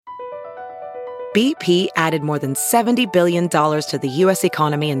BP added more than $70 billion to the U.S.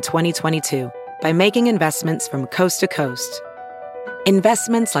 economy in 2022 by making investments from coast to coast.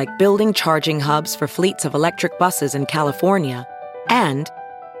 Investments like building charging hubs for fleets of electric buses in California and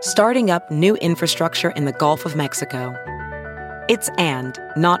starting up new infrastructure in the Gulf of Mexico. It's and,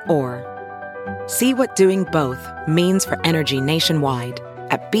 not or. See what doing both means for energy nationwide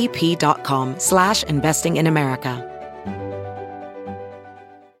at bp.com/investing in America.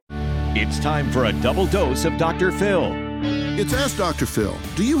 It's time for a double dose of Dr. Phil. It's Ask Dr. Phil.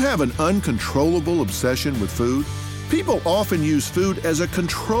 Do you have an uncontrollable obsession with food? People often use food as a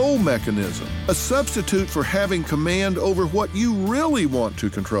control mechanism, a substitute for having command over what you really want to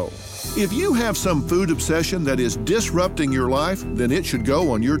control. If you have some food obsession that is disrupting your life, then it should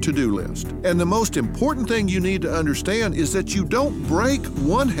go on your to-do list. And the most important thing you need to understand is that you don't break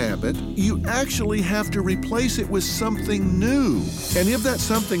one habit, you actually have to replace it with something new. And if that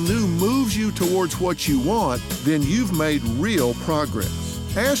something new moves you towards what you want, then you've made real progress.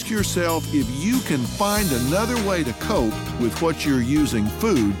 Ask yourself if you can find another way to cope with what you're using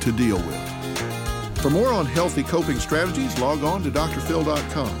food to deal with. For more on healthy coping strategies, log on to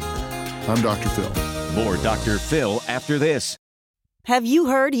drphil.com. I'm Dr. Phil. More Dr. Phil after this. Have you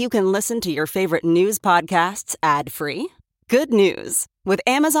heard you can listen to your favorite news podcasts ad-free? Good news. With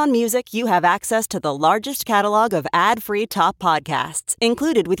Amazon Music, you have access to the largest catalog of ad-free top podcasts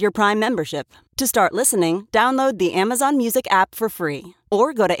included with your Prime membership. To start listening, download the Amazon Music app for free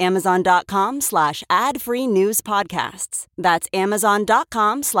or go to amazon.com/ad-free news podcasts. That's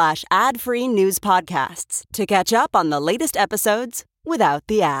amazon.com/ad-free news podcasts to catch up on the latest episodes without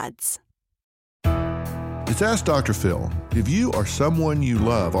the ads. It's Ask Dr. Phil. If you or someone you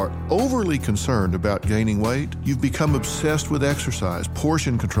love are overly concerned about gaining weight, you've become obsessed with exercise,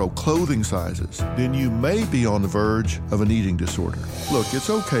 portion control, clothing sizes, then you may be on the verge of an eating disorder. Look, it's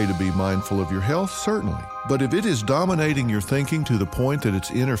okay to be mindful of your health, certainly. But if it is dominating your thinking to the point that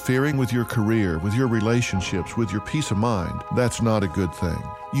it's interfering with your career, with your relationships, with your peace of mind, that's not a good thing.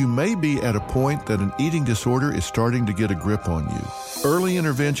 You may be at a point that an eating disorder is starting to get a grip on you. Early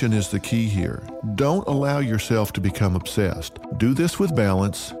intervention is the key here. Don't allow yourself to become obsessed. Do this with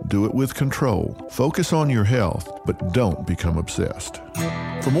balance, do it with control. Focus on your health, but don't become obsessed.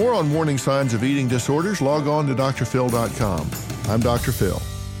 For more on warning signs of eating disorders, log on to drphil.com. I'm Dr. Phil.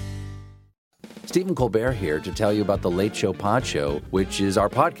 Stephen Colbert here to tell you about The Late Show Pod Show, which is our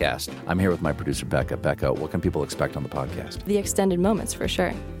podcast. I'm here with my producer, Becca. Becca, what can people expect on the podcast? The extended moments, for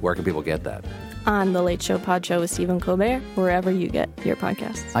sure. Where can people get that? On The Late Show Pod Show with Stephen Colbert, wherever you get your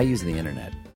podcasts. I use the internet.